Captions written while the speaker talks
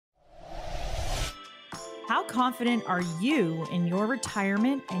How confident are you in your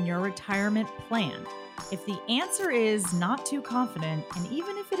retirement and your retirement plan? If the answer is not too confident, and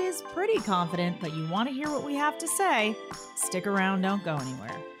even if it is pretty confident, but you want to hear what we have to say, stick around, don't go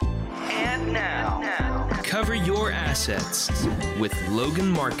anywhere. And now, cover your assets with Logan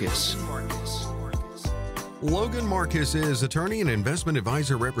Marcus. Logan Marcus is attorney and investment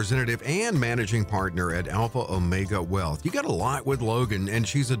advisor representative and managing partner at Alpha Omega Wealth. You got a lot with Logan, and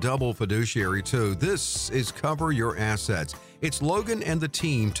she's a double fiduciary too. This is Cover Your Assets. It's Logan and the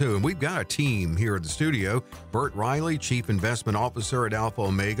team too, and we've got a team here at the studio. Bert Riley, Chief Investment Officer at Alpha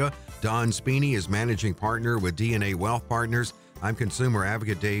Omega. Don Spini is managing partner with DNA Wealth Partners. I'm consumer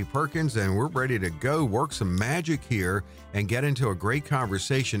advocate Dave Perkins, and we're ready to go work some magic here and get into a great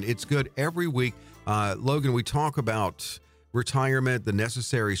conversation. It's good every week. Logan, we talk about retirement, the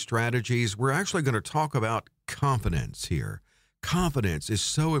necessary strategies. We're actually going to talk about confidence here. Confidence is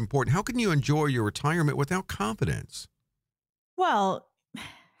so important. How can you enjoy your retirement without confidence? Well,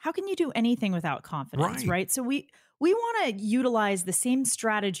 how can you do anything without confidence, right? So we want to utilize the same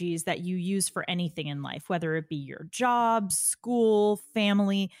strategies that you use for anything in life, whether it be your job, school,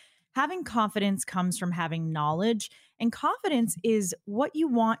 family. Having confidence comes from having knowledge, and confidence is what you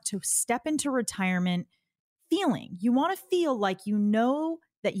want to step into retirement feeling. You want to feel like you know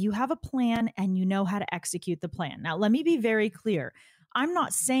that you have a plan and you know how to execute the plan. Now, let me be very clear. I'm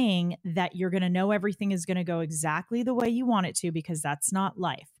not saying that you're going to know everything is going to go exactly the way you want it to, because that's not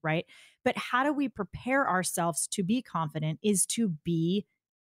life, right? But how do we prepare ourselves to be confident is to be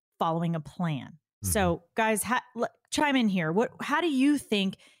following a plan. So guys, chime in here. How do you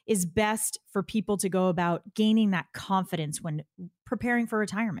think is best for people to go about gaining that confidence when preparing for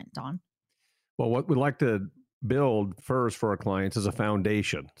retirement, Don? Well, what we'd like to build first for our clients is a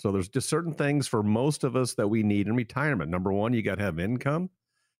foundation. So there's just certain things for most of us that we need in retirement. Number one, you got to have income.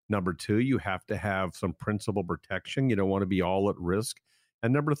 Number two, you have to have some principal protection. You don't want to be all at risk.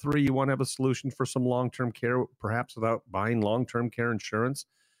 And number three, you want to have a solution for some long-term care, perhaps without buying long-term care insurance.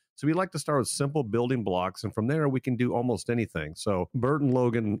 So we like to start with simple building blocks, and from there we can do almost anything. So Bert and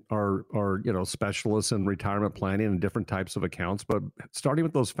Logan are specialists in retirement planning and different types of accounts, but starting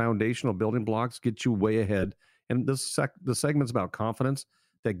with those foundational building blocks gets you way ahead. And the segment's about confidence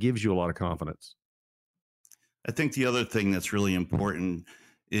that gives you a lot of confidence. I think the other thing that's really important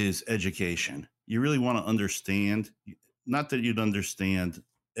is education. You really want to understand, not that you'd understand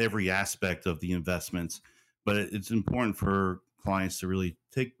every aspect of the investments, but it's important for clients to really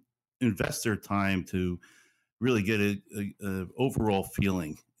invest their time to really get a overall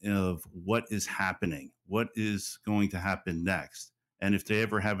feeling of what is happening, what is going to happen next. And if they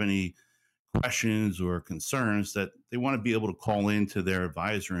ever have any questions or concerns, that they want to be able to call in to their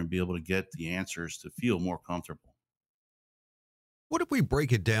advisor and be able to get the answers to feel more comfortable. What if we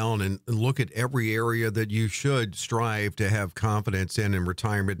break it down and look at every area that you should strive to have confidence in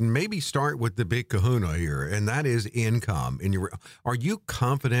retirement, and maybe start with the big kahuna here, and that is income. Are you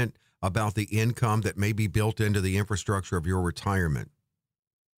confident about the income that may be built into the infrastructure of your retirement?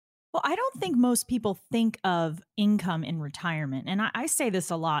 Well, I don't think most people think of income in retirement. And I say this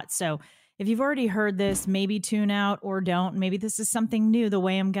a lot. So if you've already heard this, maybe tune out or don't. Maybe this is something new the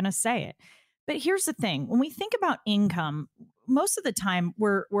way I'm going to say it. But here's the thing. When we think about income, most of the time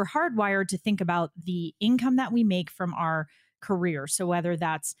we're hardwired to think about the income that we make from our career. So whether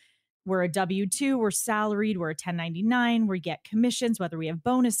that's we're a W-2, we're salaried, we're a 1099, we get commissions, whether we have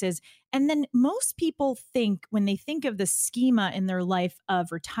bonuses. And then most people think, when they think of the schema in their life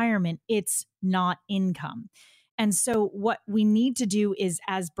of retirement, it's not income. And so what we need to do is,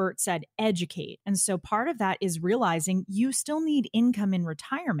 as Bert said, educate. And so part of that is realizing you still need income in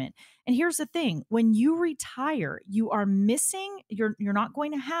retirement. And here's the thing, when you retire, you are missing, you're not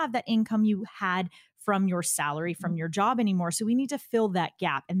going to have that income you had from your salary, from your job anymore. So we need to fill that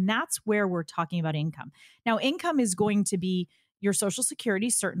gap. And that's where we're talking about income. Now, income is going to be your Social Security,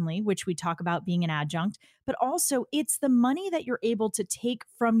 certainly, which we talk about being an adjunct, but also it's the money that you're able to take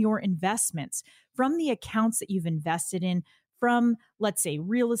from your investments, from the accounts that you've invested in, from, let's say,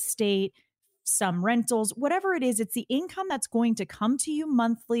 real estate, some rentals, whatever it is, it's the income that's going to come to you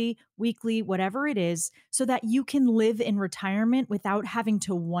monthly, weekly, whatever it is, so that you can live in retirement without having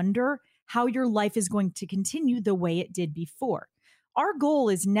to wonder how your life is going to continue the way it did before. Our goal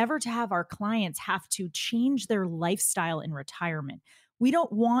is never to have our clients have to change their lifestyle in retirement. We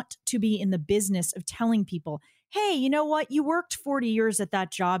don't want to be in the business of telling people, hey, you know what? You worked 40 years at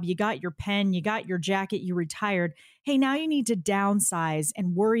that job. You got your pen, you got your jacket, you retired. Hey, now you need to downsize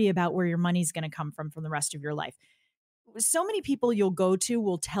and worry about where your money's going to come from the rest of your life. So many people you'll go to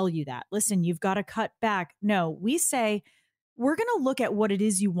will tell you that. Listen, you've got to cut back. No, we say, we're going to look at what it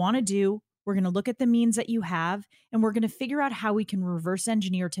is you want to do. We're going to look at the means that you have, and we're going to figure out how we can reverse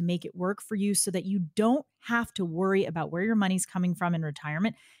engineer to make it work for you so that you don't have to worry about where your money's coming from in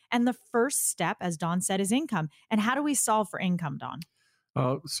retirement. And the first step, as Don said, is income. And how do we solve for income, Don?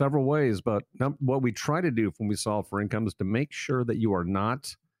 Several ways, but what we try to do when we solve for income is to make sure that you are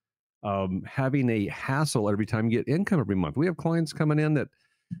not having a hassle every time you get income every month. We have clients coming in that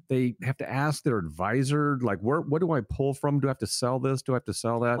they have to ask their advisor, like, what do I pull from? Do I have to sell this? Do I have to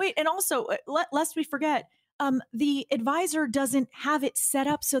sell that? Wait, and also, lest we forget, the advisor doesn't have it set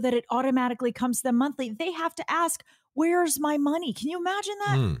up so that it automatically comes to them monthly. They have to ask, where's my money? Can you imagine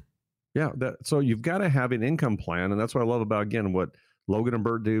that? Yeah. So you've got to have an income plan. And that's what I love about, again, what Logan and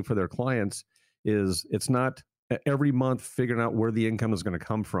Bert do for their clients is it's not every month figuring out where the income is going to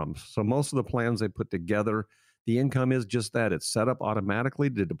come from. So most of the plans they put together, the income is just that. It's set up automatically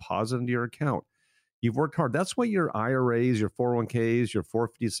to deposit into your account. You've worked hard. That's what your IRAs, your 401ks, your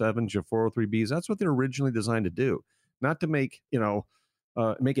 457s, your 403bs, that's what they're originally designed to do. Not to make,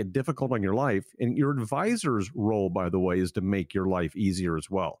 make it difficult on your life. And your advisor's role, by the way, is to make your life easier as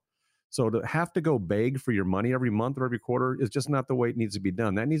well. So to have to go beg for your money every month or every quarter is just not the way it needs to be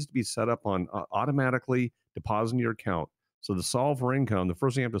done. That needs to be set up on automatically depositing your account. So to solve for income, the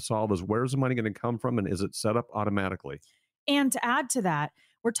first thing you have to solve is where's the money going to come from and is it set up automatically? And to add to that,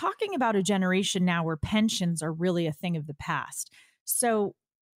 we're talking about a generation now where pensions are really a thing of the past. So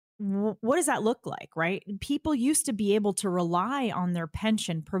what does that look like, right? People used to be able to rely on their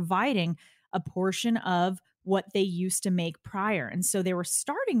pension providing a portion of what they used to make prior. And so they were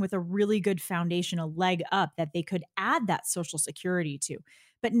starting with a really good foundation, a leg up that they could add that Social Security to.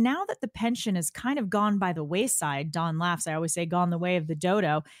 But now that the pension has kind of gone by the wayside, Don laughs, I always say gone the way of the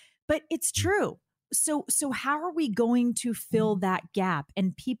dodo, but it's true. So how are we going to fill that gap?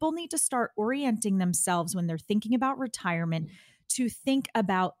 And people need to start orienting themselves when they're thinking about retirement to think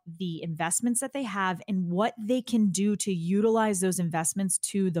about the investments that they have and what they can do to utilize those investments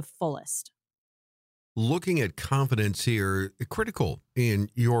to the fullest. Looking at confidence here, critical in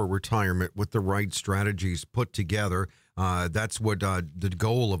your retirement with the right strategies put together. That's what the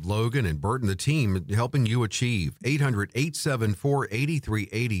goal of Logan and Bert and the team helping you achieve.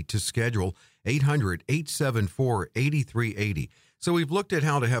 800-874-8380 to schedule. 800-874-8380. So we've looked at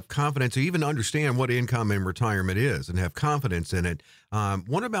how to have confidence or even understand what income in retirement is and have confidence in it.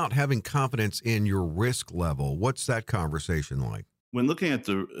 What about having confidence in your risk level? What's that conversation like? When looking at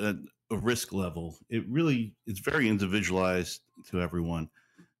a risk level, it's very individualized to everyone.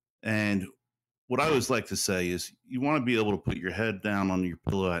 And what I always like to say is you want to be able to put your head down on your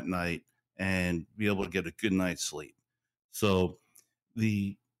pillow at night and be able to get a good night's sleep. So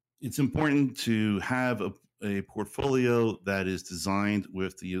it's important to have a portfolio that is designed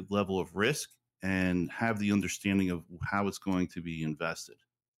with the level of risk and have the understanding of how it's going to be invested.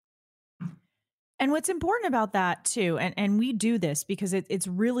 And what's important about that too, and we do this because it's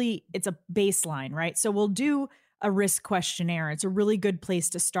a baseline, right? So we'll do a risk questionnaire. It's a really good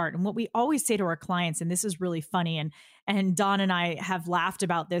place to start. And what we always say to our clients, and this is really funny, and Don and I have laughed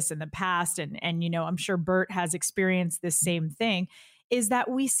about this in the past, and I'm sure Bert has experienced this same thing, is that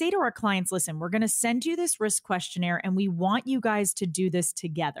we say to our clients, listen, we're going to send you this risk questionnaire and we want you guys to do this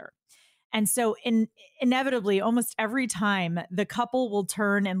together. And so inevitably, almost every time, the couple will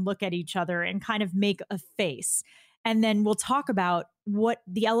turn and look at each other and kind of make a face. And then we'll talk about what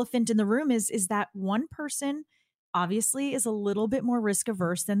the elephant in the room is that one person obviously is a little bit more risk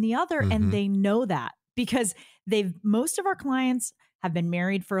averse than the other. Mm-hmm. And they know that because most of our clients have been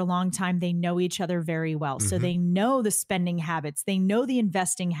married for a long time. They know each other very well. Mm-hmm. So they know the spending habits. They know the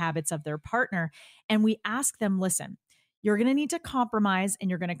investing habits of their partner. And we ask them, listen, you're going to need to compromise and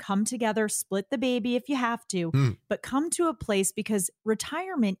you're going to come together, split the baby if you have to, but come to a place because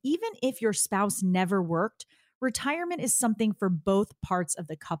retirement, even if your spouse never worked, retirement is something for both parts of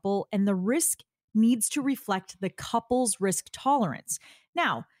the couple and the risk needs to reflect the couple's risk tolerance.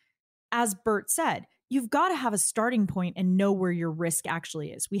 Now, as Bert said, you've got to have a starting point and know where your risk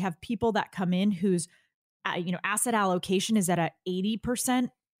actually is. We have people that come in whose asset allocation is at a 80%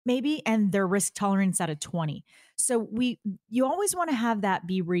 maybe, and their risk tolerance at a 20. So you always want to have that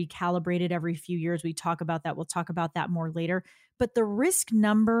be recalibrated every few years. We talk about that. We'll talk about that more later. But the risk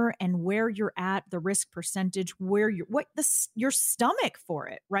number and where you're at, the risk percentage, your stomach for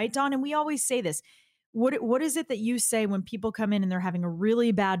it, right, Don? And we always say this. What is it that you say when people come in and they're having a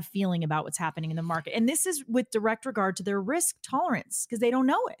really bad feeling about what's happening in the market? And this is with direct regard to their risk tolerance because they don't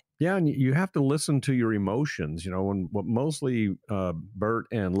know it. Yeah, and you have to listen to your emotions. And what mostly Bert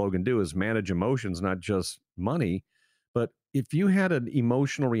and Logan do is manage emotions, not just money. But if you had an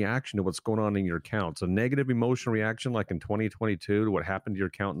emotional reaction to what's going on in your accounts, a negative emotional reaction like in 2022 to what happened to your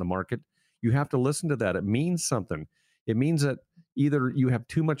account in the market, You have to listen to that. It means something. It means that either you have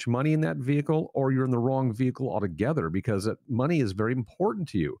too much money in that vehicle or you're in the wrong vehicle altogether, because money is very important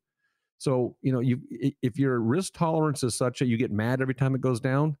to you. So, if your risk tolerance is such that you get mad every time it goes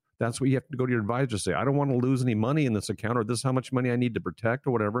down, that's what you have to go to your advisor to say, I don't want to lose any money in this account, or this is how much money I need to protect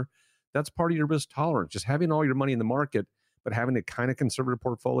or whatever. That's part of your risk tolerance. Just having all your money in the market, but having a kind of conservative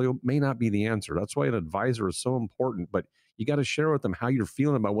portfolio may not be the answer. That's why an advisor is so important, but you got to share with them how you're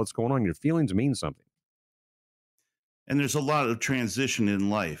feeling about what's going on. Your feelings mean something. And there's a lot of transition in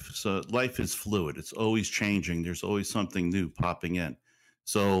life. So life is fluid. It's always changing. There's always something new popping in.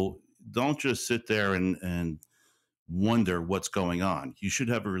 So don't just sit there and wonder what's going on. You should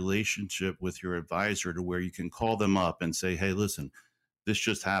have a relationship with your advisor to where you can call them up and say, hey, listen, this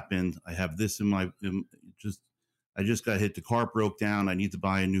just happened. I have this I just got hit. The car broke down. I need to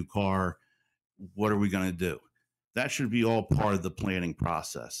buy a new car. What are we going to do? That should be all part of the planning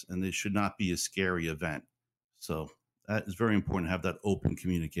process, and it should not be a scary event. So that is very important to have that open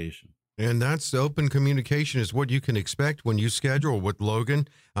communication. And that's open communication is what you can expect when you schedule with Logan.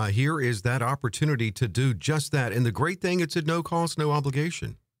 Here is that opportunity to do just that. And the great thing, it's at no cost, no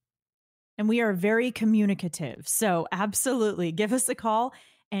obligation. And we are very communicative. So absolutely give us a call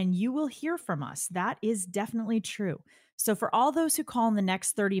and you will hear from us. That is definitely true. So for all those who call in the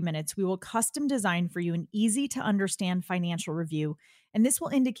next 30 minutes, we will custom design for you an easy to understand financial review. And this will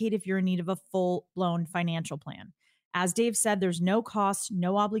indicate if you're in need of a full-blown financial plan. As Dave said, there's no cost,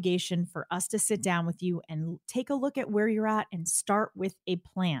 no obligation for us to sit down with you and take a look at where you're at and start with a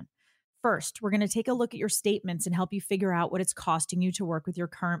plan. First, we're going to take a look at your statements and help you figure out what it's costing you to work with your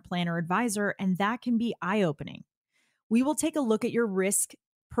current plan or advisor, and that can be eye-opening. We will take a look at your risk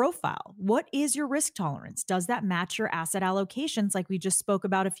profile. What is your risk tolerance? Does that match your asset allocations like we just spoke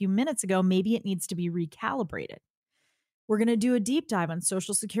about a few minutes ago? Maybe it needs to be recalibrated. We're going to do a deep dive on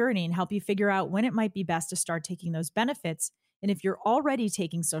Social Security and help you figure out when it might be best to start taking those benefits. And if you're already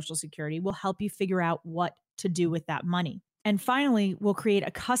taking Social Security, we'll help you figure out what to do with that money. And finally, we'll create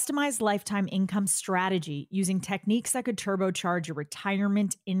a customized lifetime income strategy using techniques that could turbocharge your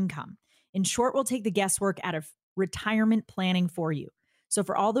retirement income. In short, we'll take the guesswork out of retirement planning for you. So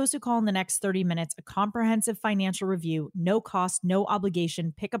for all those who call in the next 30 minutes, a comprehensive financial review, no cost, no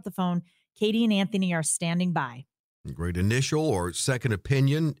obligation, pick up the phone. Katie and Anthony are standing by. Great initial or second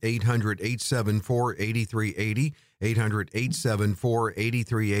opinion, 800-874-8380,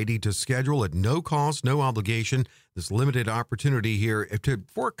 800-874-8380 to schedule at no cost, no obligation, this limited opportunity here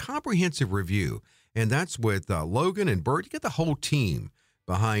for a comprehensive review. And that's with Logan and Bert. You get the whole team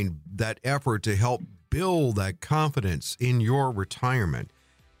behind that effort to help build that confidence in your retirement.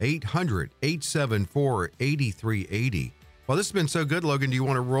 800-874-8380. Well, this has been so good, Logan. Do you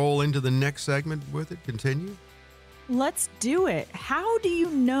want to roll into the next segment with it? Continue? Let's do it. How do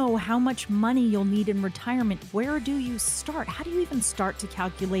you know how much money you'll need in retirement? Where do you start? How do you even start to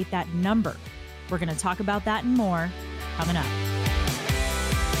calculate that number? We're going to talk about that and more coming up.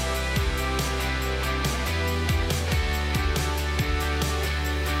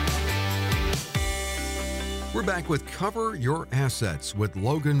 We're back with Cover Your Assets with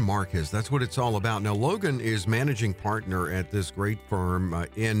Logan Marcus. That's what it's all about. Now, Logan is managing partner at this great firm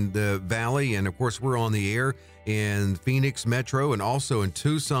in the Valley. And of course, we're on the air in Phoenix Metro and also in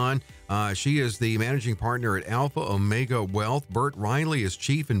Tucson. She is the managing partner at Alpha Omega Wealth. Bert Riley is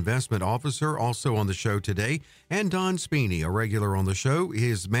Chief Investment Officer, also on the show today. And Don Speeney, a regular on the show,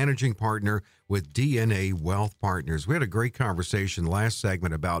 is managing partner with DNA Wealth Partners. We had a great conversation last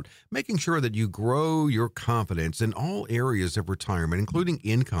segment about making sure that you grow your confidence in all areas of retirement, including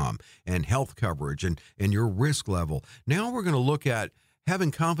income and health coverage and your risk level. Now we're going to look at having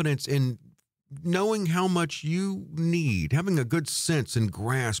confidence in knowing how much you need, having a good sense and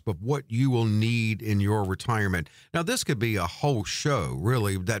grasp of what you will need in your retirement. Now, this could be a whole show,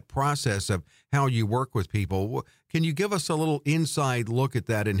 really, that process of how you work with people. Can you give us a little inside look at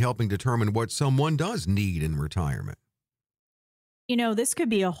that in helping determine what someone does need in retirement? You know, this could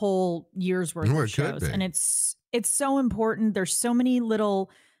be a whole year's worth of shows, and it's so important. There's so many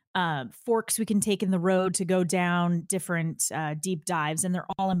little forks we can take in the road to go down different deep dives, and they're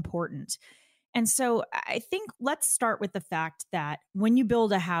all important. And so I think let's start with the fact that when you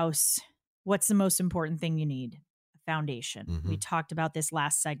build a house, what's the most important thing you need? A foundation. Mm-hmm. We talked about this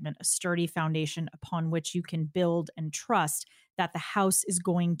last segment, a sturdy foundation upon which you can build and trust that the house is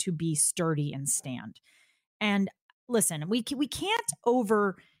going to be sturdy and stand. And listen, we can't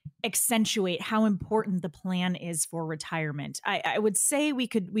over accentuate how important the plan is for retirement. I would say we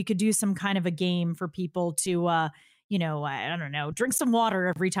could do some kind of a game for people to I don't know, drink some water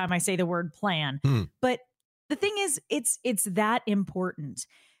every time I say the word plan. But the thing is, it's that important.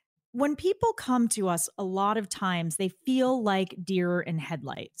 When people come to us, a lot of times they feel like deer in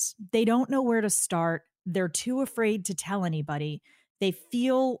headlights. They don't know where to start. They're too afraid to tell anybody. They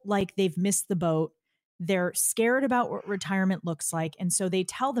feel like they've missed the boat. They're scared about what retirement looks like. And so they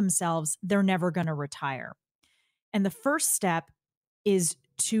tell themselves they're never going to retire. And the first step is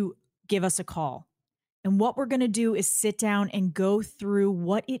to give us a call. And what we're going to do is sit down and go through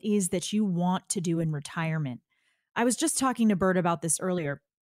what it is that you want to do in retirement. I was just talking to Bert about this earlier.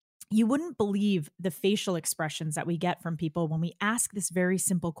 You wouldn't believe the facial expressions that we get from people when we ask this very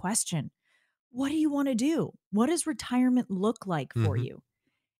simple question. What do you want to do? What does retirement look like for you?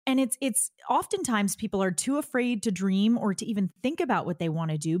 And it's oftentimes people are too afraid to dream or to even think about what they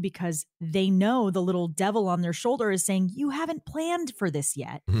want to do because they know the little devil on their shoulder is saying, you haven't planned for this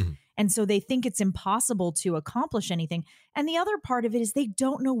yet. And so they think it's impossible to accomplish anything. And the other part of it is they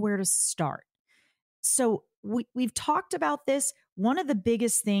don't know where to start. So we've talked about this. One of the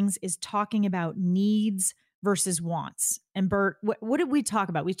biggest things is talking about needs versus wants. And Bert, what did we talk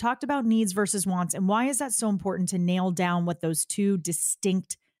about? We talked about needs versus wants. And why is that so important to nail down what those two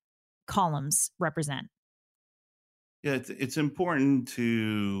distinct columns represent? Yeah, it's important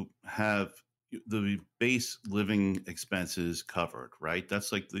to have the base living expenses covered, right?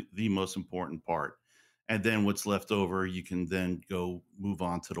 That's like the most important part. And then what's left over, you can then go move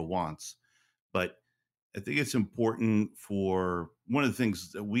on to the wants. But I think it's important for one of the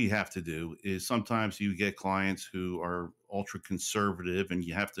things that we have to do is sometimes you get clients who are ultra conservative and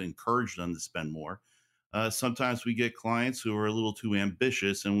you have to encourage them to spend more. Sometimes we get clients who are a little too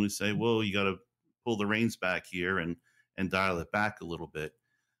ambitious and we say, well, you got to pull the reins back here and dial it back a little bit.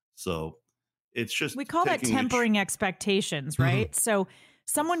 So it's just we call that tempering expectations, right? So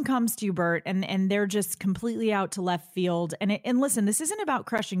someone comes to you, Bert, and they're just completely out to left field. And listen, this isn't about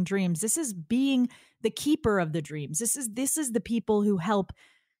crushing dreams. This is being the keeper of the dreams. This is the people who help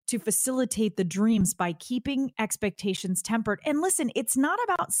to facilitate the dreams by keeping expectations tempered. And listen, it's not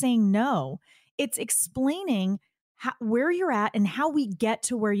about saying no. It's explaining where you're at and how we get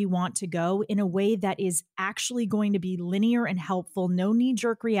to where you want to go in a way that is actually going to be linear and helpful. No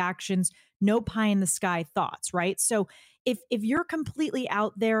knee-jerk reactions, no pie in the sky thoughts, right? So if you're completely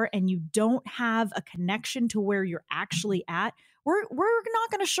out there and you don't have a connection to where you're actually at, we're not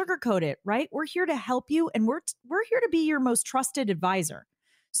going to sugarcoat it, right? We're here to help you, and we're here to be your most trusted advisor.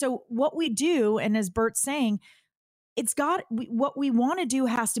 So what we do, and as Bert's saying, what we want to do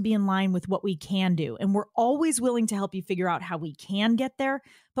has to be in line with what we can do. And we're always willing to help you figure out how we can get there.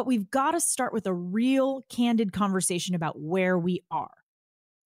 But we've got to start with a real candid conversation about where we are.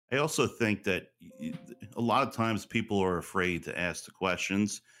 I also think that a lot of times people are afraid to ask the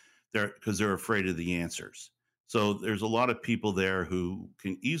questions because they're afraid of the answers. So there's a lot of people there who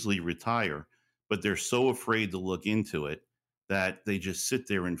can easily retire, but they're so afraid to look into it that they just sit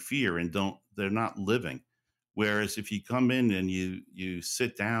there in fear and they're not living. Whereas if you come in and you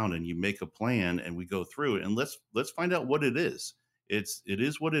sit down and you make a plan and we go through it and let's find out what it is. It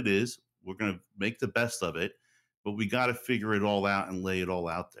is what it is. We're going to make the best of it, but we got to figure it all out and lay it all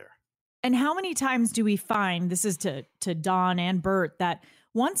out there. And how many times do we find, this is to Don and Bert, that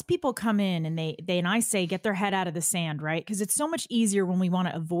once people come in and they and I say, get their head out of the sand, right? Because it's so much easier when we want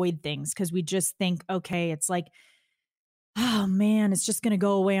to avoid things because we just think, okay, it's like, oh man, it's just going to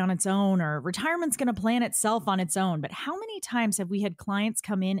go away on its own, or retirement's going to plan itself on its own. But how many times have we had clients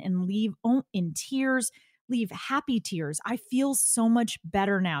come in and leave in tears, leave happy tears? I feel so much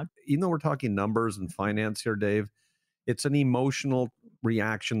better now. Even though we're talking numbers and finance here, Dave, it's an emotional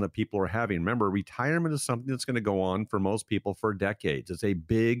reaction that people are having. Remember, retirement is something that's going to go on for most people for decades. It's a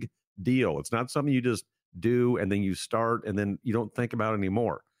big deal. It's not something you just do and then you start and then you don't think about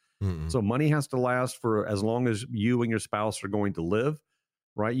anymore. So money has to last for as long as you and your spouse are going to live,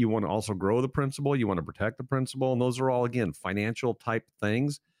 right? You want to also grow the principal. You want to protect the principal. And those are all, again, financial type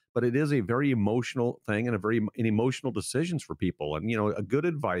things. But it is a very emotional thing and an emotional decisions for people. And, a good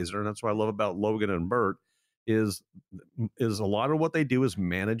advisor, and that's what I love about Logan and Bert, is a lot of what they do is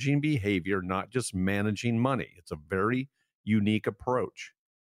managing behavior, not just managing money. It's a very unique approach.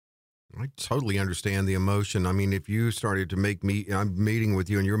 I totally understand the emotion. I mean, if you started to I'm meeting with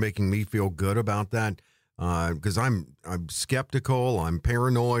you and you're making me feel good about that, because I'm skeptical, I'm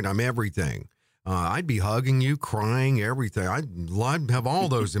paranoid, I'm everything. I'd be hugging you, crying, everything. I'd have all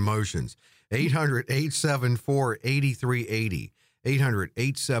those emotions. 800-874-8380.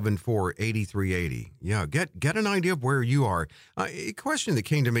 800-874-8380. Yeah, get an idea of where you are. A question that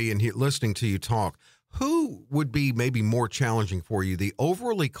came to me in listening to you talk, who would be maybe more challenging for you, the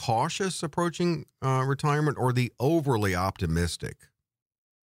overly cautious approaching retirement or the overly optimistic?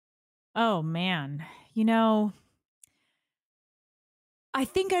 Oh, man. I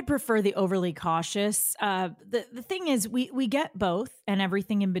think I'd prefer the overly cautious. The thing is, we get both and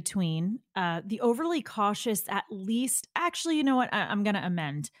everything in between. The overly cautious, at least, actually, you know what? I'm going to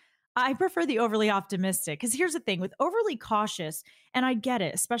amend. I prefer the overly optimistic because here's the thing with overly cautious, and I get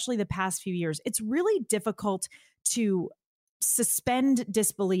it, especially the past few years, it's really difficult to suspend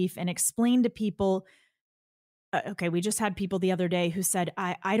disbelief and explain to people. Okay, we just had people the other day who said,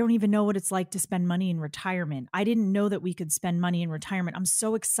 I don't even know what it's like to spend money in retirement. I didn't know that we could spend money in retirement. I'm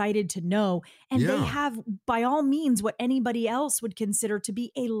so excited to know. And they Yeah. have, by all means, what anybody else would consider to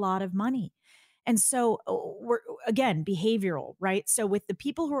be a lot of money. And so we're, again, behavioral, right? So with the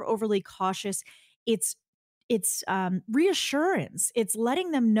people who are overly cautious, it's reassurance. It's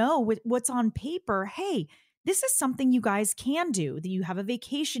letting them know with what's on paper. Hey, this is something you guys can do, that you have a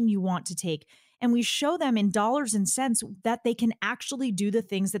vacation you want to take. And we show them in dollars and cents that they can actually do the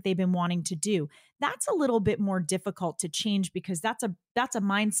things that they've been wanting to do. That's a little bit more difficult to change because that's a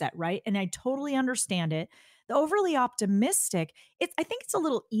mindset, right? And I totally understand it. The overly optimistic, I think it's a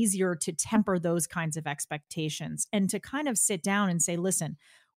little easier to temper those kinds of expectations and to kind of sit down and say, listen,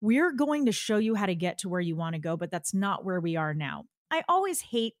 we're going to show you how to get to where you want to go, but that's not where we are now. I always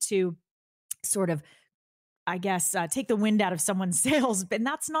hate to sort of, I guess, take the wind out of someone's sails, but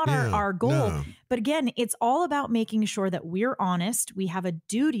that's not our goal. No. But again, it's all about making sure that we're honest. We have a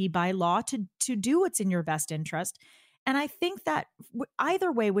duty by law to do what's in your best interest. And I think that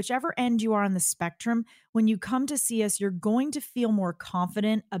either way, whichever end you are on the spectrum, when you come to see us, you're going to feel more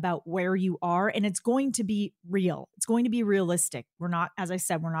confident about where you are, and it's going to be real. It's going to be realistic. We're not, as I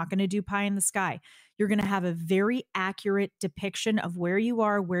said, we're not going to do pie in the sky. You're going to have a very accurate depiction of where you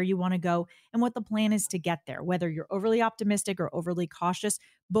are, where you want to go, and what the plan is to get there. Whether you're overly optimistic or overly cautious,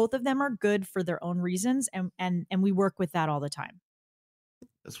 both of them are good for their own reasons, and we work with that all the time.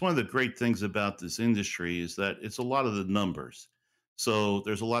 That's one of the great things about this industry is that it's a lot of the numbers. So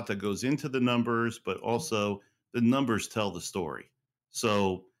there's a lot that goes into the numbers, but also the numbers tell the story.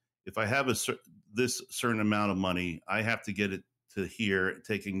 So if I have this certain amount of money, I have to get it to here,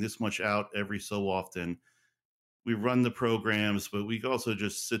 taking this much out every so often. We run the programs, but we also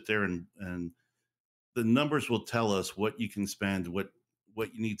just sit there and the numbers will tell us what you can spend, what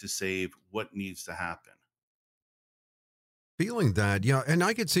you need to save, what needs to happen. Feeling that, yeah, and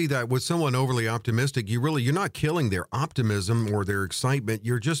I could see that with someone overly optimistic, you're not killing their optimism or their excitement.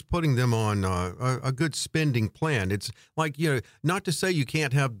 You're just putting them on a good spending plan. It's like, not to say you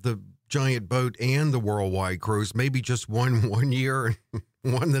can't have the giant boat and the worldwide cruise, maybe just one year and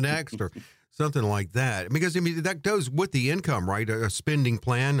one the next, or something like that. Because I mean that goes with the income, right? A spending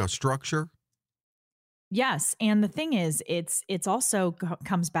plan, a structure. Yes, and the thing is, it's also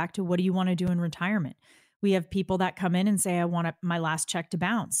comes back to what do you want to do in retirement? We have people that come in and say, I want my last check to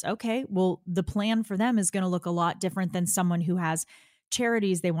bounce. Okay, well, the plan for them is going to look a lot different than someone who has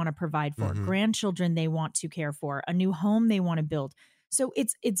charities they want to provide for, grandchildren they want to care for, a new home they want to build. So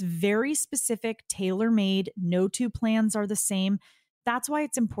it's very specific, tailor-made. No two plans are the same. That's why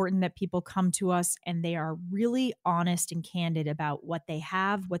it's important that people come to us and they are really honest and candid about what they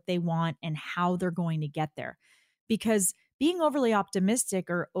have, what they want, and how they're going to get there. Because being overly optimistic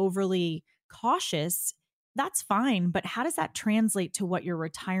or overly cautious, that's fine, but how does that translate to what your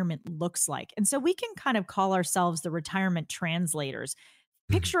retirement looks like? And so we can kind of call ourselves the retirement translators.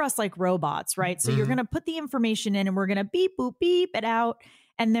 Picture us like robots, right? So you're going to put the information in and we're going to beep, boop, beep it out.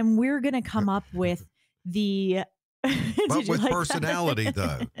 And then we're going to come up with the... But with like personality,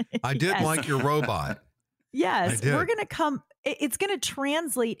 though. I did Yes. like your robot. Yes, I did. we're going to come, it's going to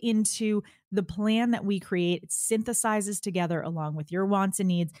translate into the plan that we create. It synthesizes together along with your wants and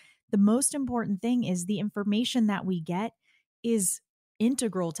needs. The most important thing is the information that we get is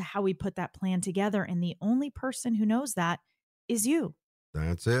integral to how we put that plan together. And the only person who knows that is you.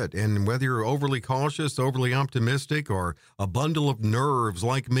 That's it. And whether you're overly cautious, overly optimistic, or a bundle of nerves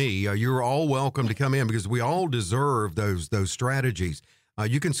like me, you're all welcome to come in because we all deserve those strategies.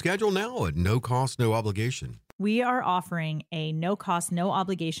 You can schedule now at no cost, no obligation. We are offering a no cost, no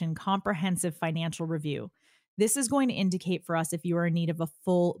obligation comprehensive financial review. This is going to indicate for us if you are in need of a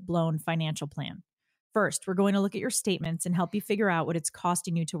full-blown financial plan. First, we're going to look at your statements and help you figure out what it's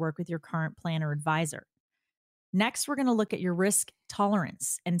costing you to work with your current plan or advisor. Next, we're going to look at your risk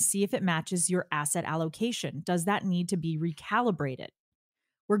tolerance and see if it matches your asset allocation. Does that need to be recalibrated?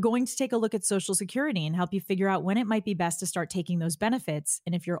 We're going to take a look at Social Security and help you figure out when it might be best to start taking those benefits.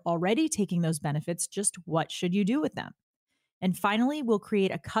 And if you're already taking those benefits, just what should you do with them? And finally, we'll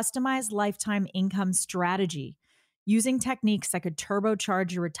create a customized lifetime income strategy using techniques that could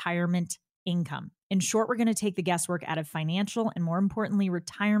turbocharge your retirement income. In short, we're going to take the guesswork out of financial and, more importantly,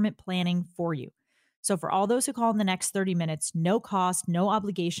 retirement planning for you. So for all those who call in the next 30 minutes, no cost, no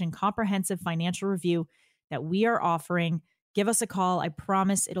obligation, comprehensive financial review that we are offering, give us a call. I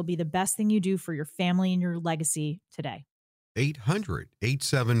promise it'll be the best thing you do for your family and your legacy today.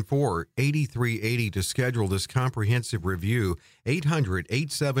 800-874-8380 to schedule this comprehensive review.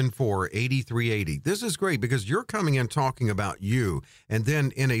 800-874-8380. This is great because you're coming in talking about you, and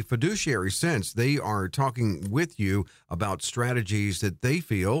then in a fiduciary sense, they are talking with you about strategies that they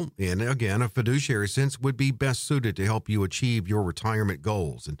feel, in again, a fiduciary sense, would be best suited to help you achieve your retirement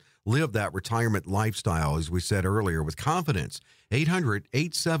goals and live that retirement lifestyle, as we said earlier, with confidence.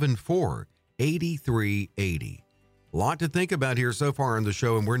 800-874-8380. A lot to think about here so far on the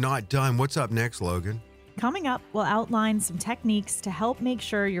show, and we're not done. What's up next, Logan? Coming up, we'll outline some techniques to help make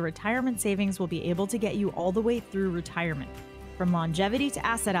sure your retirement savings will be able to get you all the way through retirement. From longevity to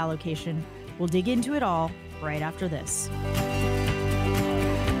asset allocation, we'll dig into it all right after this.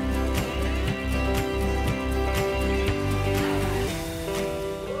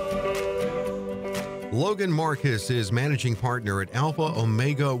 Logan Marcus is managing partner at Alpha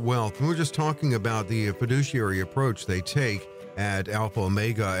Omega Wealth. And we're just talking about the fiduciary approach they take at Alpha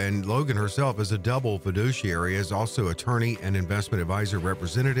Omega. And Logan herself is a double fiduciary, is also attorney and investment advisor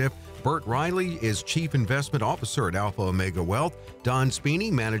representative. Bert Riley is chief investment officer at Alpha Omega Wealth. Don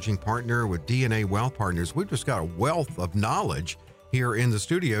Speeney, managing partner with DNA Wealth Partners. We've just got a wealth of knowledge here in the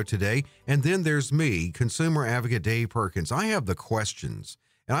studio today. And then there's me, consumer advocate Dave Perkins. I have the questions.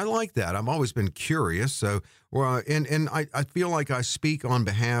 And I like that. I've always been curious. So, and I feel like I speak on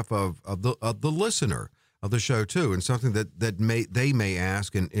behalf of the listener of the show too, and something that they may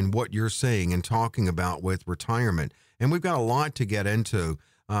ask in what you're saying and talking about with retirement. And we've got a lot to get into.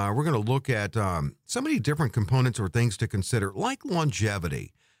 We're going to look at so many different components or things to consider, like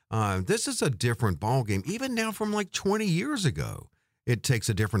longevity. This is a different ballgame, even now from like 20 years ago. It takes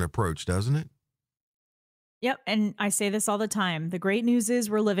a different approach, doesn't it? Yep. And I say this all the time. The great news is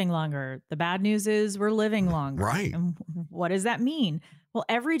we're living longer. The bad news is we're living longer. Right. And what does that mean? Well,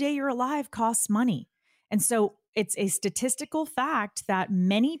 every day you're alive costs money. And so it's a statistical fact that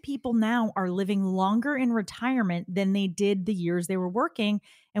many people now are living longer in retirement than they did the years they were working.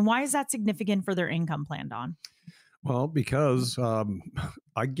 And why is that significant for their income plan, Don? Well, because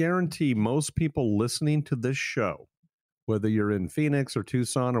I guarantee most people listening to this show, whether you're in Phoenix or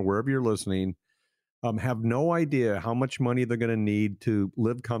Tucson or wherever you're listening, have no idea how much money they're going to need to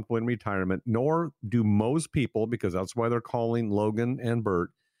live comfortably in retirement, nor do most people, because that's why they're calling Logan and Bert,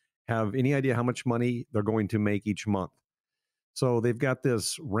 have any idea how much money they're going to make each month. So they've got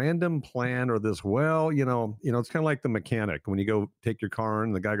this random plan or this, well, it's kind of like the mechanic. When you go take your car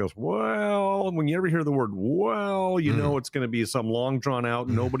and the guy goes, well, and when you ever hear the word, well, know it's going to be some long drawn out,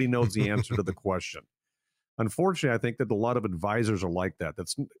 nobody knows the answer to the question. Unfortunately, I think that a lot of advisors are like that.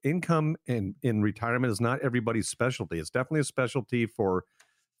 That's income in retirement is not everybody's specialty. It's definitely a specialty for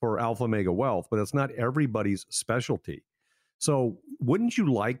Alpha Omega Wealth, but it's not everybody's specialty. So wouldn't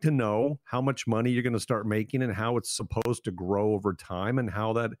you like to know how much money you're going to start making and how it's supposed to grow over time and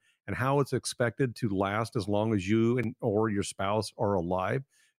how it's expected to last as long as you or your spouse are alive?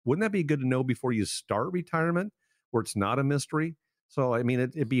 Wouldn't that be good to know before you start retirement, where it's not a mystery? So, I mean,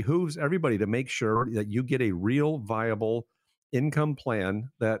 it behooves everybody to make sure that you get a real viable income plan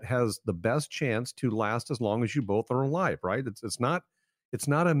that has the best chance to last as long as you both are alive, right? It's not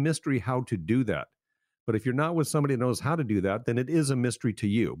a mystery how to do that. But if you're not with somebody that knows how to do that, then it is a mystery to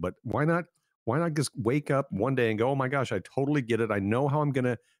you. But why not just wake up one day and go, oh my gosh, I totally get it. I know how I'm going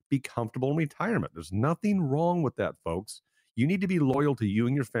to be comfortable in retirement. There's nothing wrong with that, folks. You need to be loyal to you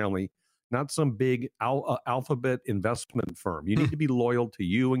and your family, not some big alphabet investment firm. You need to be loyal to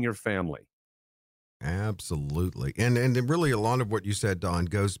you and your family. Absolutely. And really a lot of what you said, Don,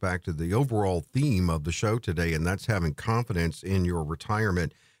 goes back to the overall theme of the show today, and that's having confidence in your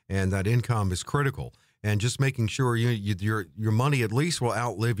retirement, and that income is critical. And just making sure your money at least will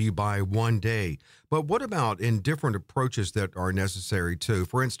outlive you by one day. But what about in different approaches that are necessary too?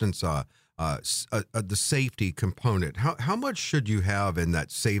 For instance, the safety component. How much should you have in that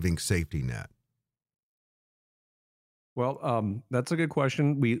saving safety net? Well, that's a good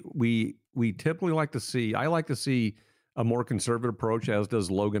question. We typically like to see. I like to see a more conservative approach, as does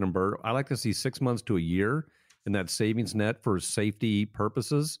Logan and Bert. I like to see 6 months to a year in that savings net for safety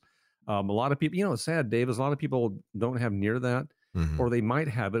purposes. A lot of people, it's sad, Dave, is a lot of people don't have near that, or they might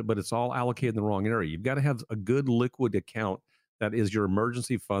have it, but it's all allocated in the wrong area. You've got to have a good liquid account that is your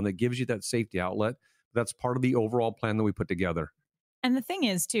emergency fund that gives you that safety outlet. That's part of the overall plan that we put together. And the thing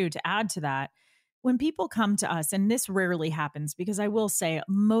is, too, to add to that, when people come to us, and this rarely happens because I will say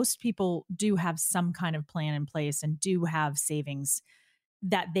most people do have some kind of plan in place and do have savings.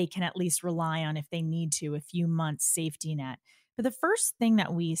 that they can at least rely on if they need to, a few months safety net. But the first thing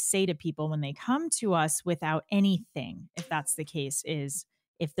that we say to people when they come to us without anything, if that's the case, is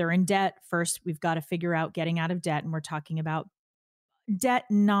if they're in debt, first we've got to figure out getting out of debt. And we're talking about debt,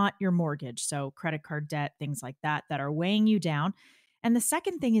 not your mortgage. So credit card debt, things like that are weighing you down. And the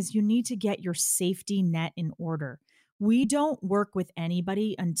second thing is you need to get your safety net in order. We don't work with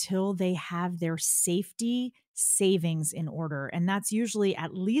anybody until they have their safety savings in order. And that's usually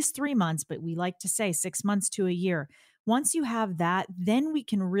at least 3 months, but we like to say 6 months to a year. Once you have that, then we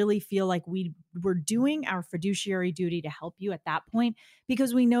can really feel like we're doing our fiduciary duty to help you at that point,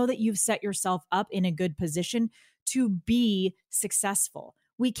 because we know that you've set yourself up in a good position to be successful.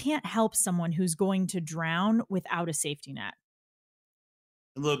 We can't help someone who's going to drown without a safety net.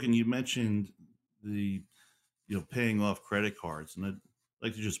 Logan, you mentioned the paying off credit cards, and I'd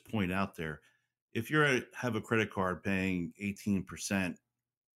like to just point out there, if you have a credit card paying 18%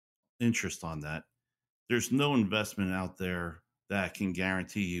 interest on that, there's no investment out there that can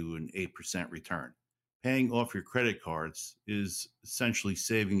guarantee you an 8% return. Paying off your credit cards is essentially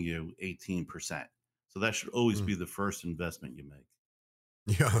saving you 18%. So that should always be the first investment you make.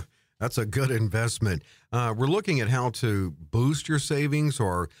 Yeah, that's a good investment. We're looking at how to boost your savings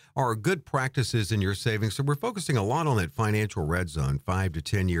or good practices in your savings. So we're focusing a lot on that financial red zone, 5 to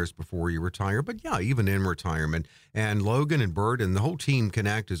 10 years before you retire. But yeah, even in retirement. And Logan and Bert and the whole team can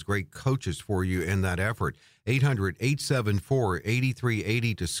act as great coaches for you in that effort.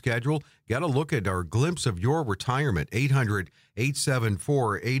 800-874-8380 to schedule. Got to look at our glimpse of your retirement.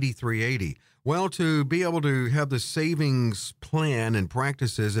 800-874-8380. Well, to be able to have the savings plan and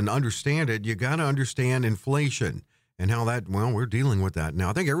practices and understand it, you got to understand inflation and how that, well, we're dealing with that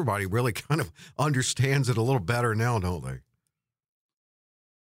now. I think everybody really kind of understands it a little better now, don't they?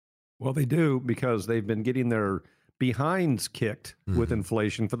 Well, they do, because they've been getting their behinds kicked with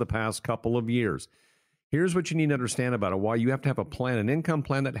inflation for the past couple of years. Here's what you need to understand about it, why you have to have a plan, an income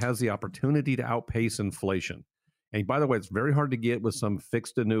plan that has the opportunity to outpace inflation. And by the way, it's very hard to get with some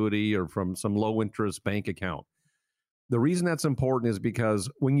fixed annuity or from some low interest bank account. The reason that's important is because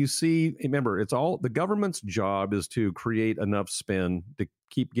when you see, remember, it's all the government's job is to create enough spend to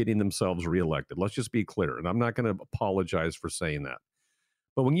keep getting themselves reelected. Let's just be clear. And I'm not going to apologize for saying that.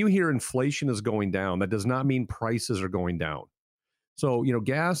 But when you hear inflation is going down, that does not mean prices are going down. So,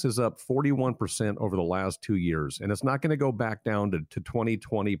 gas is up 41% over the last 2 years, and it's not going to go back down to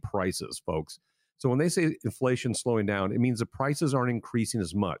 2020 prices, folks. So when they say inflation slowing down, it means the prices aren't increasing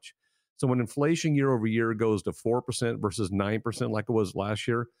as much. So when inflation year over year goes to 4% versus 9% like it was last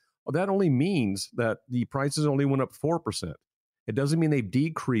year, well, that only means that the prices only went up 4%. It doesn't mean they've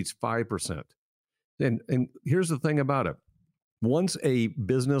decreased 5%. And here's the thing about it. Once a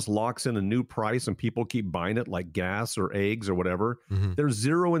business locks in a new price and people keep buying it like gas or eggs or whatever, there's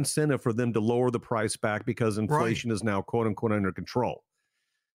zero incentive for them to lower the price back because inflation is now quote unquote under control.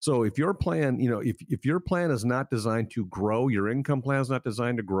 So if your plan, if your plan is not designed to grow, your income plan is not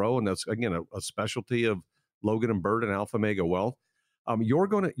designed to grow, and that's again a specialty of Logan and Bert and Alpha Mega Wealth, you're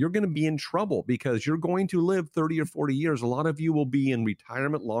gonna be in trouble because you're going to live 30 or 40 years. A lot of you will be in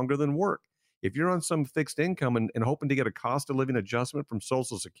retirement longer than work. If you're on some fixed income and hoping to get a cost of living adjustment from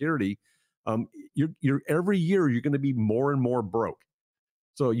Social Security, you're every year you're going to be more and more broke.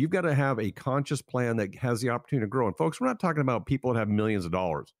 So you've got to have a conscious plan that has the opportunity to grow. And folks, we're not talking about people that have millions of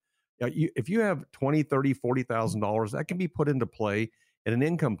dollars. If you have $20,000, $30,000, $40,000, that can be put into play in an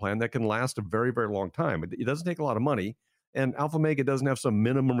income plan that can last a very, very long time. It doesn't take a lot of money, and Alpha Mega doesn't have some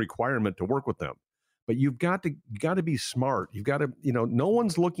minimum requirement to work with them. But you got to be smart. You've got to, no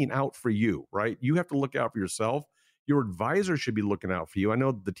one's looking out for you, right? You have to look out for yourself. Your advisor should be looking out for you. I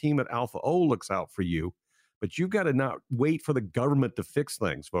know the team at Alpha O looks out for you. But you've got to not wait for the government to fix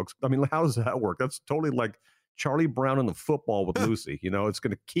things, folks. I mean, how does that work? That's totally like Charlie Brown in the football with Lucy. It's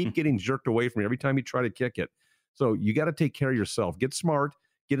going to keep getting jerked away from you every time you try to kick it. So you got to take care of yourself. Get smart.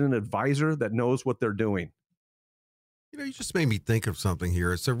 Get an advisor that knows what they're doing. You just made me think of something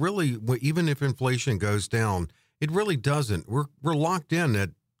here. So really, even if inflation goes down, it really doesn't. We're locked in at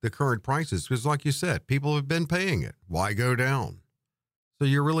the current prices because, like you said, people have been paying it. Why go down? So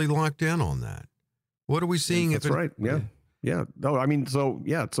you're really locked in on that. What are we seeing? That's right. Yeah. Yeah. No, I mean, so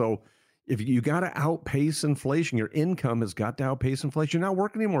if you got to outpace inflation, your income has got to outpace inflation. You're not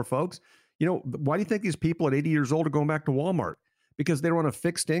working anymore, folks. Why do you think these people at 80 years old are going back to Walmart? Because they're on a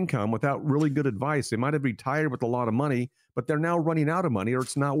fixed income without really good advice. They might have retired with a lot of money, but they're now running out of money or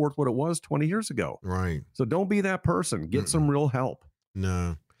it's not worth what it was 20 years ago. Right. So don't be that person. Get some real help.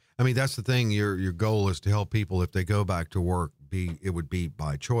 No. I mean, that's the thing. Your goal is to help people if they go back to work it would be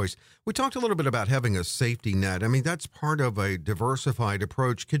by choice. We talked a little bit about having a safety net. I mean, that's part of a diversified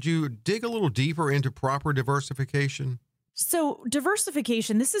approach. Could you dig a little deeper into proper diversification? So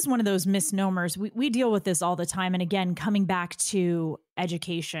diversification, this is one of those misnomers. We deal with this all the time. And again, coming back to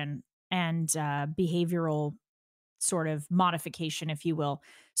education and behavioral sort of modification, if you will.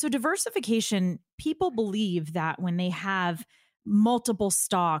 So diversification, people believe that when they have multiple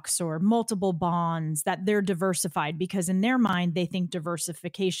stocks or multiple bonds, that they're diversified, because in their mind, they think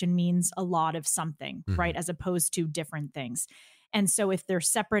diversification means a lot of something, right? As opposed to different things. And so if they're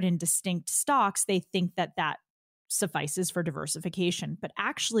separate and distinct stocks, they think that that suffices for diversification. But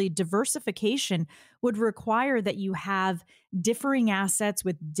actually, diversification would require that you have differing assets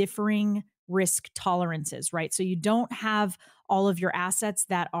with differing risk tolerances, right? So you don't have all of your assets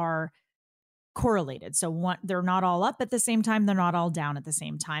that are correlated. So they're not all up at the same time. They're not all down at the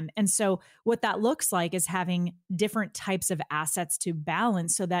same time. And so what that looks like is having different types of assets to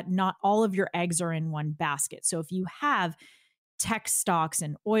balance so that not all of your eggs are in one basket. So if you have tech stocks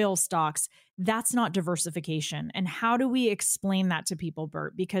and oil stocks, that's not diversification. And how do we explain that to people,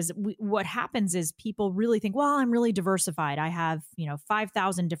 Bert? Because what happens is people really think, well, I'm really diversified. I have,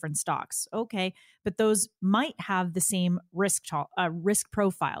 5,000 different stocks. Okay. But those might have the same risk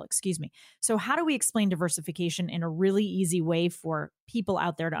profile, excuse me. So how do we explain diversification in a really easy way for people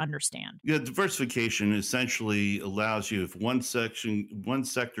out there to understand? Yeah, diversification essentially allows you, if one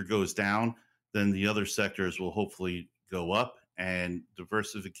sector goes down, then the other sectors will hopefully go up. And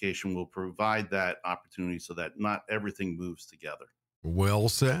diversification will provide that opportunity so that not everything moves together. Well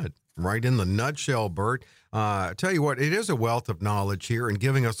said. Right in the nutshell, Bert. Tell you what, it is a wealth of knowledge here and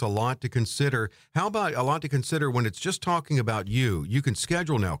giving us a lot to consider. How about a lot to consider when it's just talking about you? You can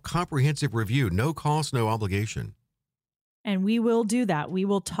schedule now comprehensive review, no cost, no obligation. And we will do that. We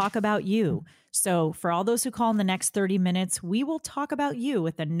will talk about you. So for all those who call in the next 30 minutes, we will talk about you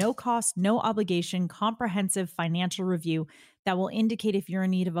with a no cost, no obligation, comprehensive financial review that will indicate if you're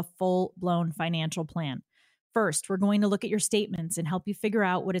in need of a full-blown financial plan. First, we're going to look at your statements and help you figure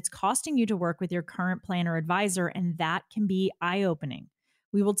out what it's costing you to work with your current plan or advisor, and that can be eye-opening.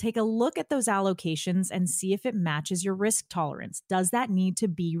 We will take a look at those allocations and see if it matches your risk tolerance. Does that need to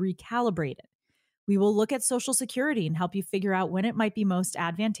be recalibrated? We will look at Social Security and help you figure out when it might be most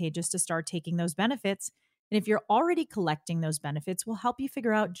advantageous to start taking those benefits. And if you're already collecting those benefits, we'll help you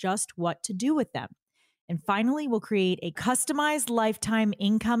figure out just what to do with them. And finally, we'll create a customized lifetime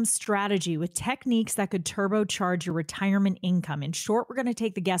income strategy with techniques that could turbocharge your retirement income. In short, we're going to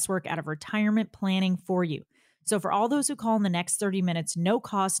take the guesswork out of retirement planning for you. So for all those who call in the next 30 minutes, no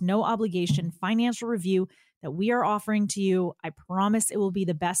cost, no obligation financial review that we are offering to you, I promise it will be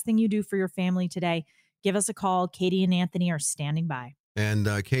the best thing you do for your family today. Give us a call. Katie and Anthony are standing by. And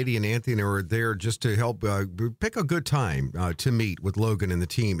Katie and Anthony are there just to help pick a good time to meet with Logan and the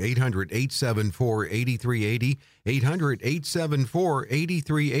team. 800-874-8380.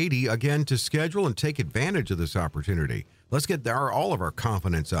 800-874-8380. Again, to schedule and take advantage of this opportunity. Let's get all of our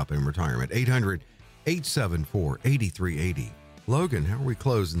confidence up in retirement. 800-874-8380. Logan, how are we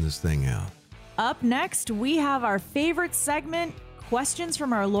closing this thing out? Up next, we have our favorite segment, questions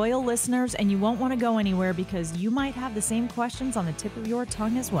from our loyal listeners, and you won't want to go anywhere because you might have the same questions on the tip of your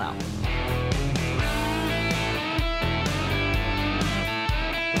tongue as well.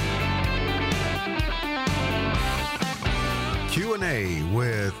 Q&A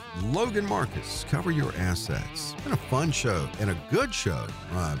with Logan Marcus. Cover your assets. It's been a fun show and a good show.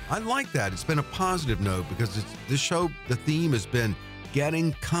 I like that. It's been a positive note because this show, the theme has been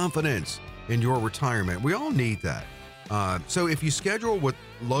getting confidence in your retirement. We all need that. So if you schedule with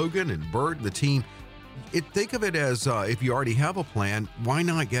Logan and Bert and the team, think of it as if you already have a plan, why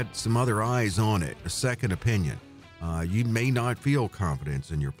not get some other eyes on it, a second opinion? You may not feel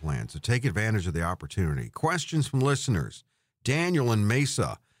confidence in your plan, so take advantage of the opportunity. Questions from listeners. Daniel in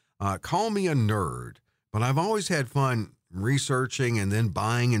Mesa, call me a nerd, but I've always had fun researching and then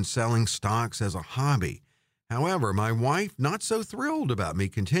buying and selling stocks as a hobby. However, my wife not so thrilled about me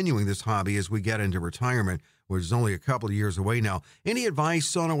continuing this hobby as we get into retirement, which is only a couple of years away now. Any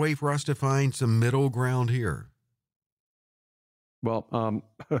advice on a way for us to find some middle ground here? Well,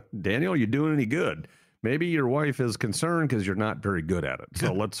 Daniel, you doing any good? Maybe your wife is concerned because you're not very good at it.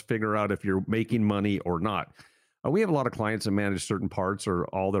 So let's figure out if you're making money or not. We have a lot of clients that manage certain parts or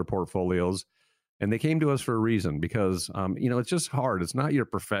all their portfolios, and they came to us for a reason because, it's just hard. It's not your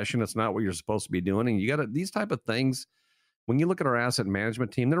profession. It's not what you're supposed to be doing. And you got to, these type of things, when you look at our asset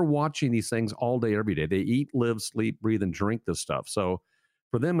management team, they're watching these things all day, every day. They eat, live, sleep, breathe, and drink this stuff. So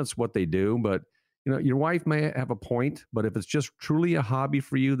for them, it's what they do. But Your wife may have a point, but if it's just truly a hobby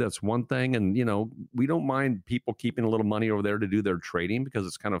for you, that's one thing. And, we don't mind people keeping a little money over there to do their trading because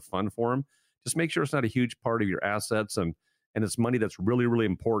it's kind of fun for them. Just make sure it's not a huge part of your assets and it's money that's really, really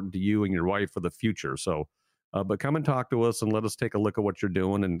important to you and your wife for the future. So, but come and talk to us and let us take a look at what you're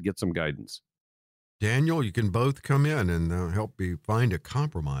doing and get some guidance. Daniel, you can both come in and help me find a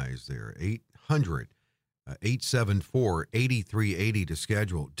compromise there. 800-874-8380 to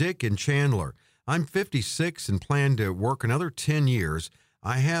schedule. Dick and Chandler, I'm 56 and plan to work another 10 years.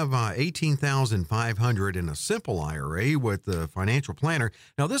 I have $18,500 in a simple IRA with the financial planner.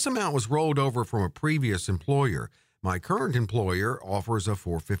 Now, this amount was rolled over from a previous employer. My current employer offers a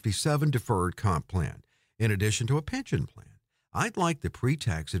 457 deferred comp plan, in addition to a pension plan. I'd like the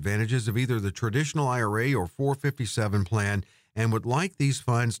pre-tax advantages of either the traditional IRA or 457 plan and would like these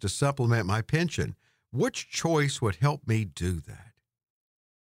funds to supplement my pension. Which choice would help me do that?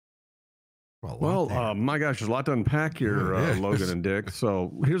 Well, my gosh, there's a lot to unpack here, Logan and Dick.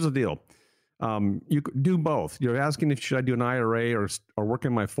 So here's the deal. You could do both. You're asking should I do an IRA or work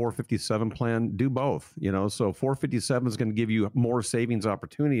in my 457 plan? Do both. So 457 is going to give you more savings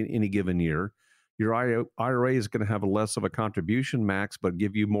opportunity in any given year. Your IRA is going to have a less of a contribution max, but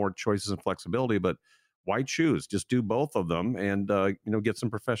give you more choices and flexibility. But why choose? Just do both of them and get some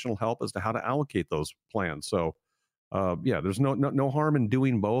professional help as to how to allocate those plans. So there's no harm in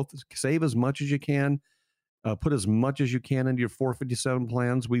doing both. Save as much as you can. Put as much as you can into your 457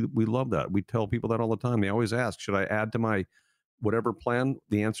 plans. We love that. We tell people that all the time. They always ask, should I add to my whatever plan?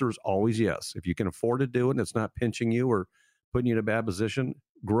 The answer is always yes. If you can afford to do it and it's not pinching you or putting you in a bad position,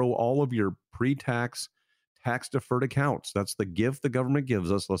 grow all of your pre-tax, tax-deferred accounts. That's the gift the government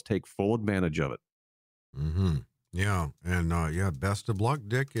gives us. Let's take full advantage of it. Mm-hmm. Yeah. And best of luck,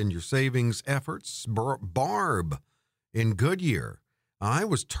 Dick, in your savings efforts. Barb in Goodyear. I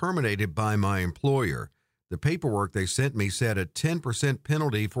was terminated by my employer. The paperwork they sent me said a 10%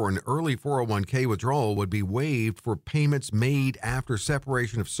 penalty for an early 401k withdrawal would be waived for payments made after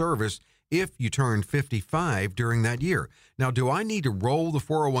separation of service if you turn 55 during that year. Now, do I need to roll the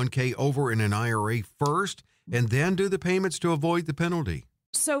 401k over in an IRA first and then do the payments to avoid the penalty?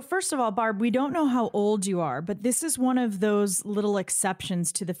 So first of all, Barb, we don't know how old you are, but this is one of those little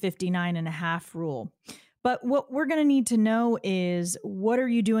exceptions to the 59 and a half rule. But what we're going to need to know is, what are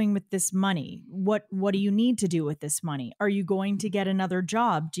you doing with this money? What do you need to do with this money? Are you going to get another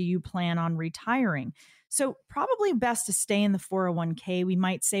job? Do you plan on retiring? So probably best to stay in the 401k, we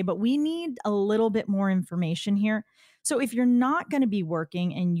might say, but we need a little bit more information here. So if you're not going to be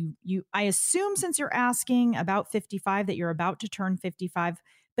working and I assume since you're asking about 55 that you're about to turn 55,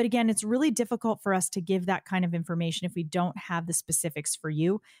 but again, it's really difficult for us to give that kind of information if we don't have the specifics for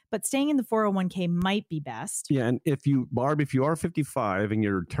you, but staying in the 401k might be best. Yeah. And Barb, if you are 55 and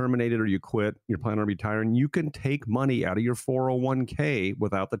you're terminated or you quit, you're planning on retiring, you can take money out of your 401k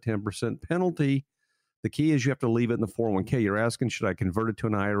without the 10% penalty. The key is you have to leave it in the 401k. You're asking, should I convert it to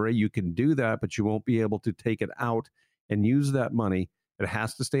an IRA? You can do that, but you won't be able to take it out and use that money. It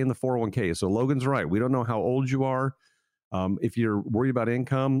has to stay in the 401k. So Logan's right. We don't know how old you are. If you're worried about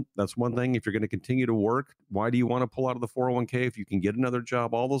income, that's one thing. If you're going to continue to work, why do you want to pull out of the 401k? If you can get another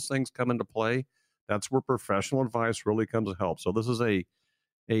job, all those things come into play. That's where professional advice really comes to help. So this is a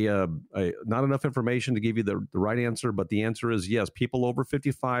not enough information to give you the right answer, but the answer is yes. People over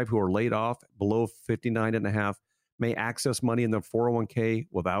 55 who are laid off below 59 and a half may access money in their 401k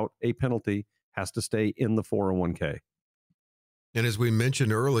without a penalty, has to stay in the 401k. And as we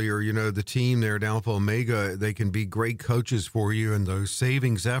mentioned earlier, the team there at Alpha Omega, they can be great coaches for you in those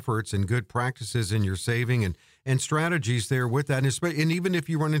savings efforts and good practices in your saving and strategies there with that. And even if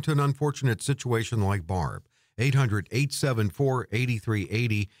you run into an unfortunate situation like Barb,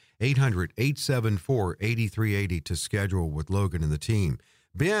 800-874-8380, 800-874-8380 to schedule with Logan and the team.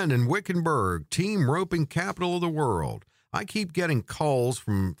 Ben in Wickenburg, team roping capital of the world. I keep getting calls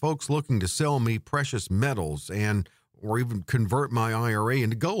from folks looking to sell me precious metals or even convert my IRA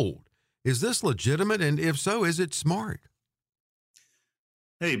into gold. Is this legitimate? And if so, is it smart?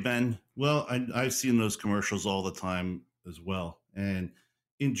 Hey, Ben. Well, I've seen those commercials all the time as well. And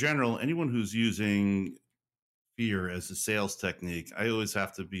in general, anyone who's using fear as a sales technique, I always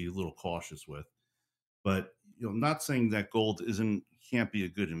have to be a little cautious with. But not saying that gold can't be a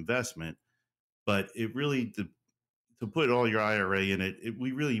good investment, but it really to put all your IRA in it,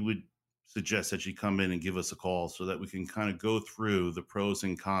 we really would suggest that you come in and give us a call so that we can kind of go through the pros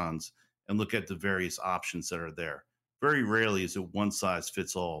and cons and look at the various options that are there. Very rarely is it one size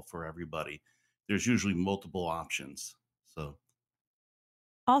fits all for everybody. There's usually multiple options. So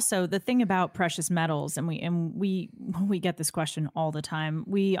Also, the thing about precious metals, and we get this question all the time.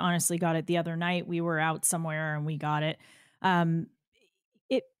 We honestly got it the other night. We were out somewhere and we got it. Um,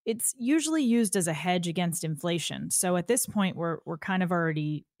 it's usually used as a hedge against inflation. So at this point, we're kind of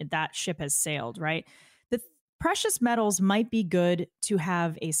already, that ship has sailed, right? The precious metals might be good to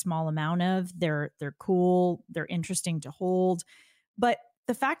have a small amount of. They're cool. They're interesting to hold, but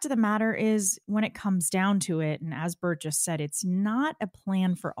the fact of the matter is, when it comes down to it, and as Bert just said, it's not a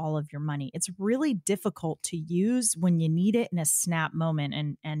plan for all of your money. It's really difficult to use when you need it in a snap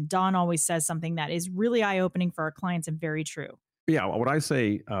moment. And Don always says something that is really eye-opening for our clients and very true. Yeah, what I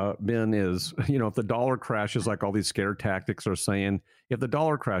say, Ben, is, if the dollar crashes, like all these scare tactics are saying, if the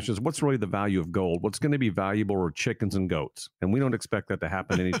dollar crashes, what's really the value of gold? What's going to be valuable are chickens and goats. And we don't expect that to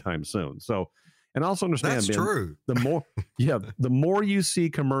happen anytime soon. So, and also understand, that's Ben, true. The more you see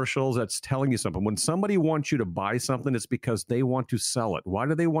commercials that's telling you something. When somebody wants you to buy something, it's because they want to sell it. Why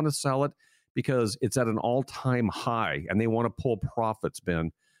do they want to sell it? Because it's at an all-time high and they want to pull profits,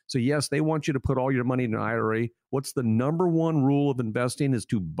 Ben. So yes, they want you to put all your money in an IRA. What's the number one rule of investing is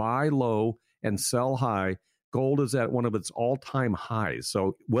to buy low and sell high. Gold is at one of its all-time highs.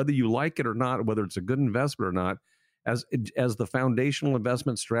 So whether you like it or not, whether it's a good investment or not, as the foundational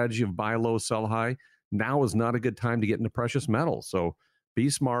investment strategy of buy low, sell high, now is not a good time to get into precious metals. So be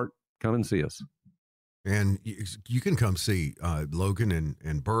smart. Come and see us. And you can come see Logan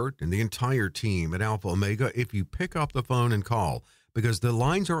and Bert and the entire team at Alpha Omega if you pick up the phone and call, because the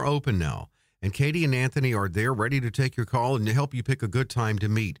lines are open now. And Katie and Anthony are there ready to take your call and to help you pick a good time to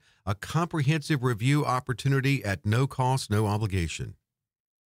meet. A comprehensive review opportunity at no cost, no obligation.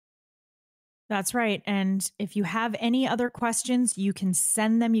 That's right. And if you have any other questions, you can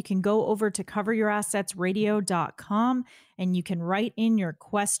send them. You can go over to coveryourassetsradio.com and you can write in your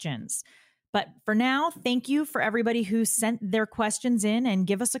questions. But for now, thank you for everybody who sent their questions in, and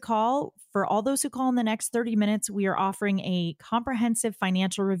give us a call. For all those who call in the next 30 minutes, we are offering a comprehensive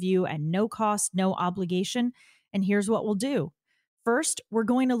financial review at no cost, no obligation. And here's what we'll do. First, we're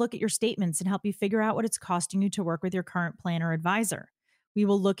going to look at your statements and help you figure out what it's costing you to work with your current plan or advisor. We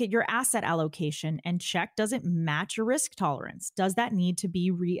will look at your asset allocation and check, does it match your risk tolerance? Does that need to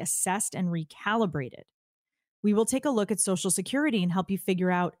be reassessed and recalibrated? We will take a look at Social Security and help you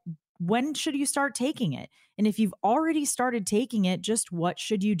figure out, when should you start taking it? And if you've already started taking it, just what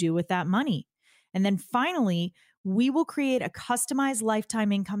should you do with that money? And then finally, we will create a customized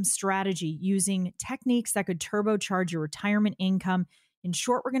lifetime income strategy using techniques that could turbocharge your retirement income. In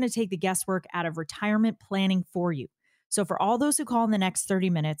short, we're going to take the guesswork out of retirement planning for you. So for all those who call in the next 30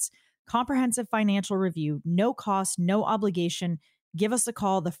 minutes, comprehensive financial review, no cost, no obligation, give us a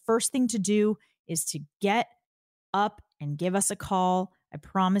call. The first thing to do is to get up and give us a call. I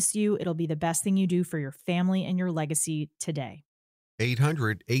promise you, it'll be the best thing you do for your family and your legacy today.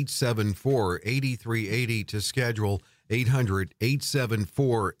 800-874-8380 to schedule.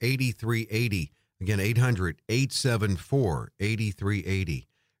 800-874-8380. Again, 800-874-8380.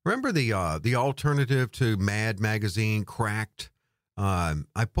 Remember the alternative to Mad Magazine, Cracked? I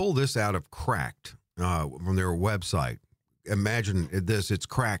pulled this out of Cracked from their website. Imagine this, it's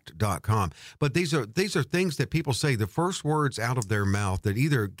cracked.com. But these are things that people say, the first words out of their mouth that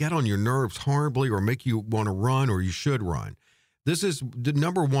either get on your nerves horribly or make you want to run, or you should run. This is the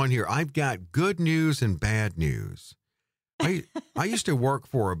number one here. I've got good news and bad news. I used to work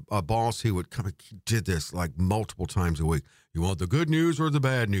for a boss who would did this like multiple times a week. You want the good news or the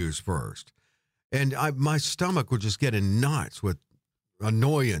bad news first? And my stomach would just get in knots with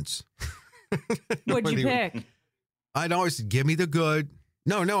annoyance. What'd you pick? I'd always give me the good.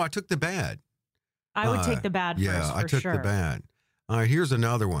 No, I took the bad. I would take the bad first, for I took sure. the bad. Here's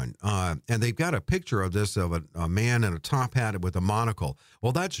another one. And they've got a picture of this, of a man in a top hat with a monocle.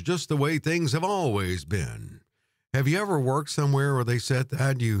 Well, that's just the way things have always been. Have you ever worked somewhere where they said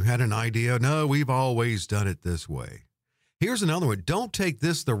that? You had an idea? No, we've always done it this way. Here's another one. Don't take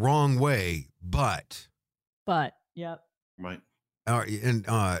this the wrong way, but. Yep. Right. And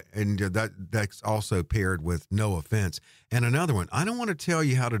that's also paired with no offense. And another one. I don't want to tell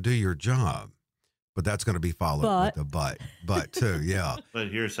you how to do your job, but that's going to be followed with a but too. Yeah. But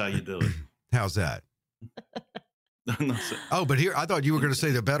here's how you do it. How's that? No, oh, but here, I thought you were going to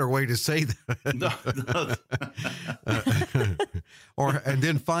say the better way to say that. No. And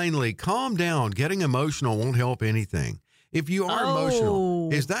then finally, calm down. Getting emotional won't help anything. If you are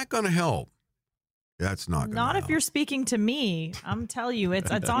emotional, is that going to help? That's not going to help. If you're speaking to me. I'm telling you, it's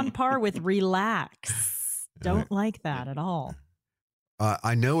on par with relax. Don't like that at all.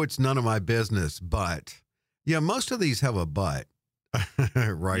 I know it's none of my business, but yeah, most of these have a but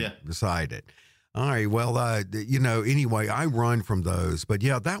beside it. All right. Well, anyway, I run from those. But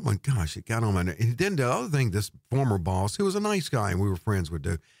yeah, that one, gosh, it got on my nerve. And then the other thing, this former boss, who was a nice guy and we were friends, would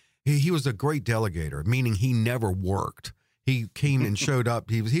do, he was a great delegator, meaning he never worked. He came and showed up.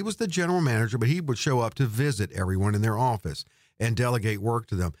 He was the general manager, but he would show up to visit everyone in their office and delegate work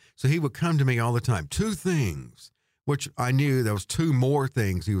to them. So he would come to me all the time. 2 things, which I knew there was 2 more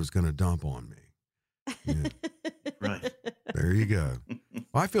things he was going to dump on me. Yeah. Right. There you go.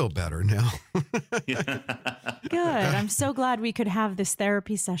 Well, I feel better now. Good. I'm so glad we could have this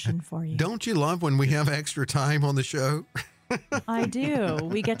therapy session for you. Don't you love when we have extra time on the show? I do.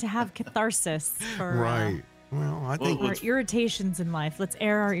 We get to have catharsis for right. Well, I think our irritations in life. Let's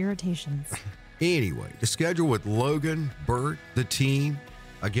air our irritations. Anyway, to schedule with Logan, Bert, the team,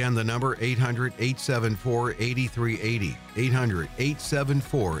 again, the number 800-874-8380.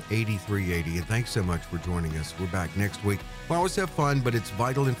 800-874-8380. And thanks so much for joining us. We're back next week. We always have fun, but it's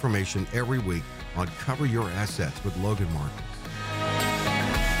vital information every week on Cover Your Assets with Logan Marcus.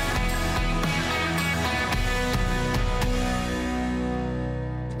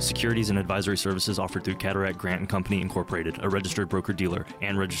 Securities and advisory services offered through Cataract Grant & Company Incorporated, a registered broker-dealer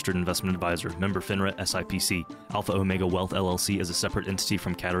and registered investment advisor, member FINRA SIPC. Alpha Omega Wealth LLC is a separate entity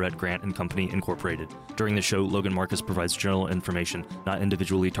from Cataract Grant & Company Incorporated. During the show, Logan Marcus provides general information, not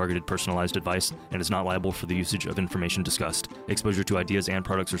individually targeted personalized advice, and is not liable for the usage of information discussed. Exposure to ideas and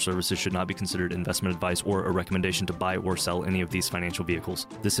products or services should not be considered investment advice or a recommendation to buy or sell any of these financial vehicles.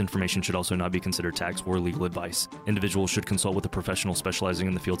 This information should also not be considered tax or legal advice. Individuals should consult with a professional specializing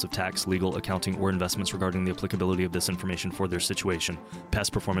in the fields of tax, legal, accounting, or investments regarding the applicability of this information for their situation.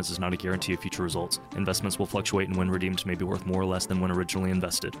 Past performance is not a guarantee of future results. Investments will fluctuate and when redeemed may be worth more or less than when originally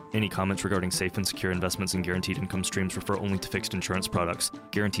invested. Any comments regarding safe and secure investments and guaranteed income streams refer only to fixed insurance products.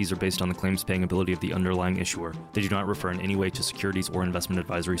 Guarantees are based on the claims paying ability of the underlying issuer. They do not refer in any way to securities or investment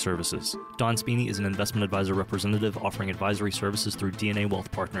advisory services. Don Spini is an investment advisor representative offering advisory services through DNA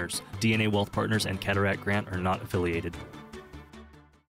Wealth Partners. DNA Wealth Partners and Cataract Grant are not affiliated.